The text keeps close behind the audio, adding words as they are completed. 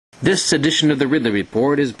This edition of the Ridley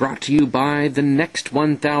Report is brought to you by the Next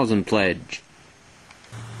 1000 Pledge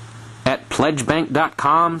at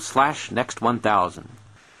pledgebank.com/next1000.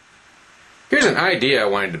 Here's an idea I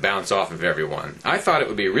wanted to bounce off of everyone. I thought it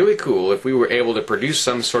would be really cool if we were able to produce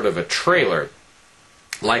some sort of a trailer,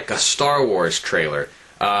 like a Star Wars trailer,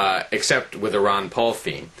 except with a Ron Paul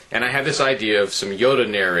theme. And I had this idea of some Yoda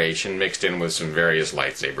narration mixed in with some various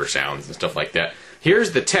lightsaber sounds and stuff like that.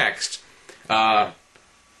 Here's the text.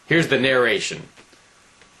 Here's the narration.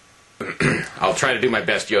 I'll try to do my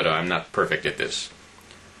best Yoda. I'm not perfect at this.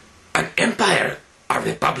 An empire, our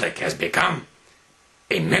republic, has become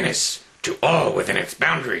a menace to all within its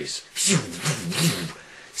boundaries.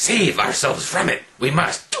 Save ourselves from it. We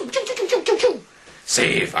must.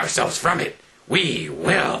 Save ourselves from it. We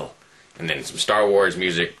will. And then some Star Wars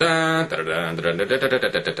music.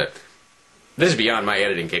 This is beyond my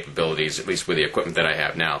editing capabilities, at least with the equipment that I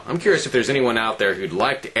have now. I'm curious if there's anyone out there who'd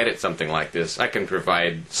like to edit something like this. I can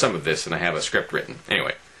provide some of this, and I have a script written.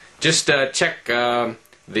 Anyway, just check the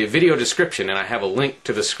video description, and I have a link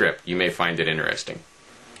to the script. You may find it interesting.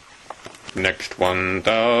 Next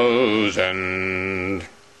 1000.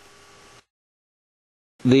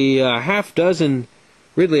 The half-dozen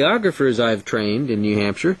Ridleographers I've trained in New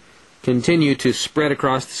Hampshire continue to spread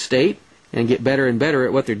across the state and get better and better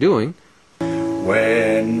at what they're doing.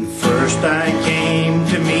 When first I came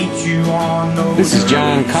to meet you on those. This is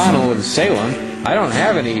John Connell of Salem. I don't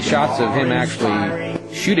have any shots of him actually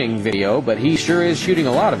shooting video, but he sure is shooting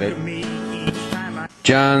a lot of it.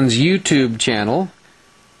 John's YouTube channel,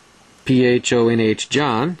 PHONH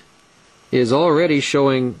John, is already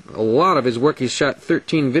showing a lot of his work. He's shot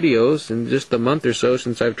 13 videos in just a month or so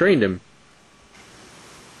since I've trained him.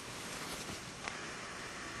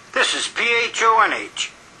 This is PHONH,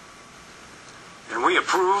 and we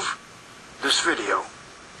approve this video.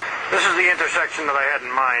 This is the intersection that I had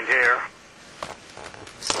in mind here.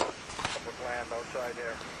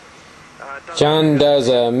 John does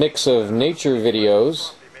a mix of nature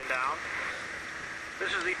videos,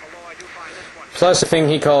 plus a thing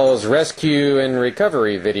he calls rescue and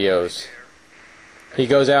recovery videos. He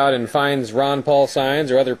goes out and finds Ron Paul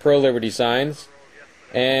signs or other pro-liberty signs,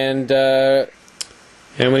 and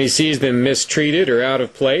when he sees them mistreated or out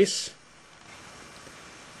of place,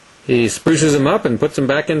 he spruces them up and puts them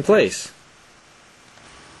back in place.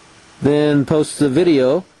 Then posts the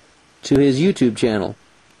video to his YouTube channel.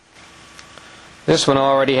 This one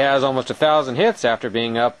already has almost 1,000 hits after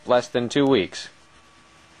being up less than 2 weeks.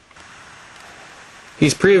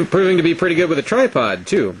 He's proving to be pretty good with a tripod,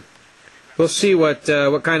 too. We'll see what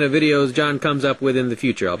kind of videos John comes up with in the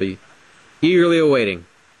future. I'll be eagerly awaiting.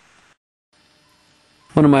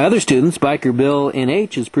 One of my other students, Biker Bill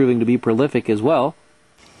NH, is proving to be prolific as well.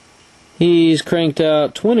 He's cranked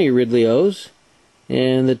out 20 Ridleos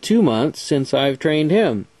in the 2 months since I've trained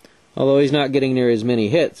him, although he's not getting near as many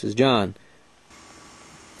hits as John.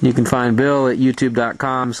 You can find Bill at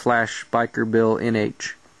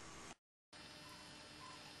youtube.com/BikerBillNH.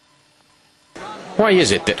 Why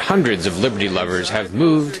is it that hundreds of liberty lovers have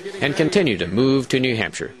moved and continue to move to New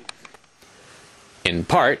Hampshire? In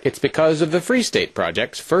part, it's because of the Free State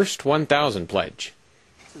Project's first 1000 pledge.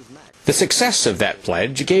 The success of that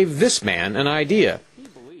pledge gave this man an idea.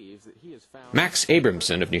 Max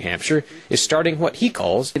Abramson of New Hampshire is starting what he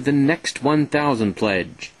calls the Next 1000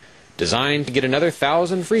 Pledge, designed to get another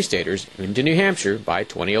 1,000 Free Staters into New Hampshire by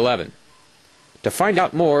 2011. To find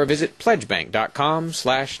out more, visit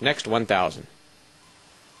pledgebank.com/next1000.